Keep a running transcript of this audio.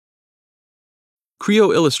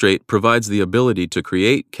Creo Illustrate provides the ability to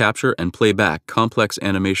create, capture, and play back complex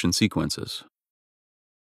animation sequences.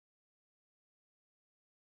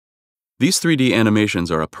 These 3D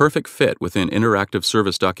animations are a perfect fit within interactive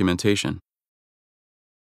service documentation.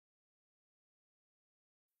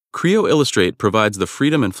 Creo Illustrate provides the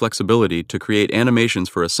freedom and flexibility to create animations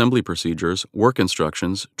for assembly procedures, work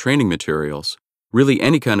instructions, training materials, really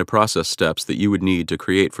any kind of process steps that you would need to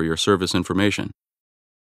create for your service information.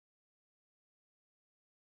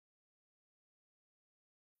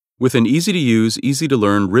 With an easy-to-use,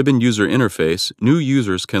 easy-to-learn ribbon user interface, new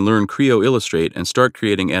users can learn Creo Illustrate and start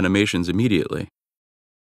creating animations immediately.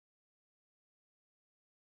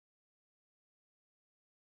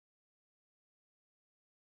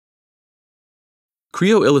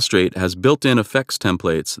 Creo Illustrate has built-in effects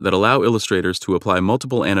templates that allow illustrators to apply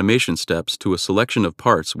multiple animation steps to a selection of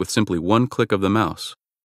parts with simply one click of the mouse.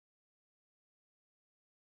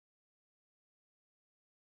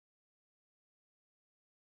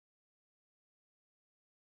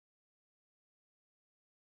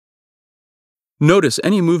 Notice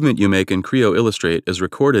any movement you make in Creo Illustrate is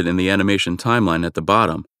recorded in the animation timeline at the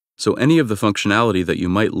bottom, so any of the functionality that you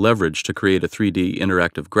might leverage to create a 3D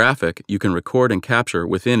interactive graphic, you can record and capture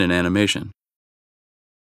within an animation.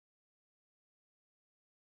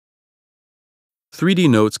 3D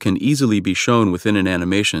notes can easily be shown within an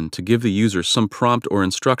animation to give the user some prompt or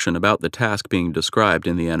instruction about the task being described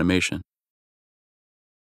in the animation.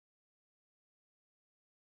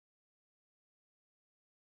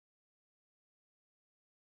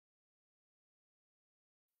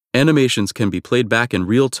 Animations can be played back in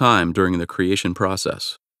real time during the creation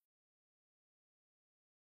process.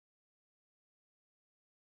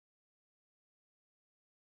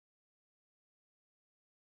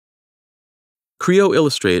 Creo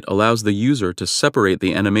Illustrate allows the user to separate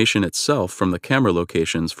the animation itself from the camera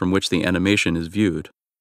locations from which the animation is viewed.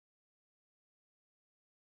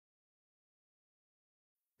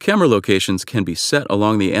 Camera locations can be set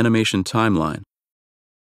along the animation timeline.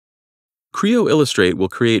 Creo Illustrate will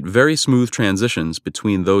create very smooth transitions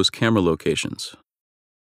between those camera locations.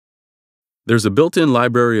 There's a built-in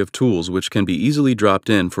library of tools which can be easily dropped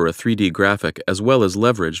in for a 3D graphic as well as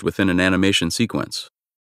leveraged within an animation sequence.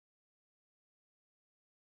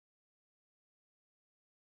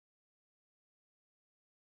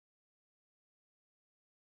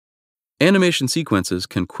 Animation sequences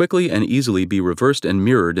can quickly and easily be reversed and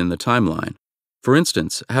mirrored in the timeline. For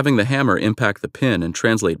instance, having the hammer impact the pin and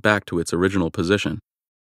translate back to its original position.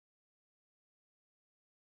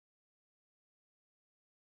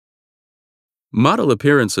 Model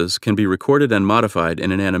appearances can be recorded and modified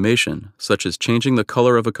in an animation, such as changing the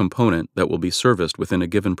color of a component that will be serviced within a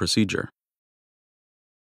given procedure.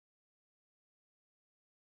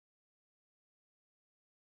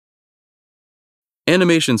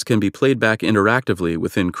 Animations can be played back interactively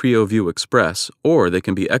within Creo View Express, or they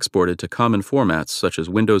can be exported to common formats such as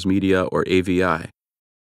Windows Media or AVI.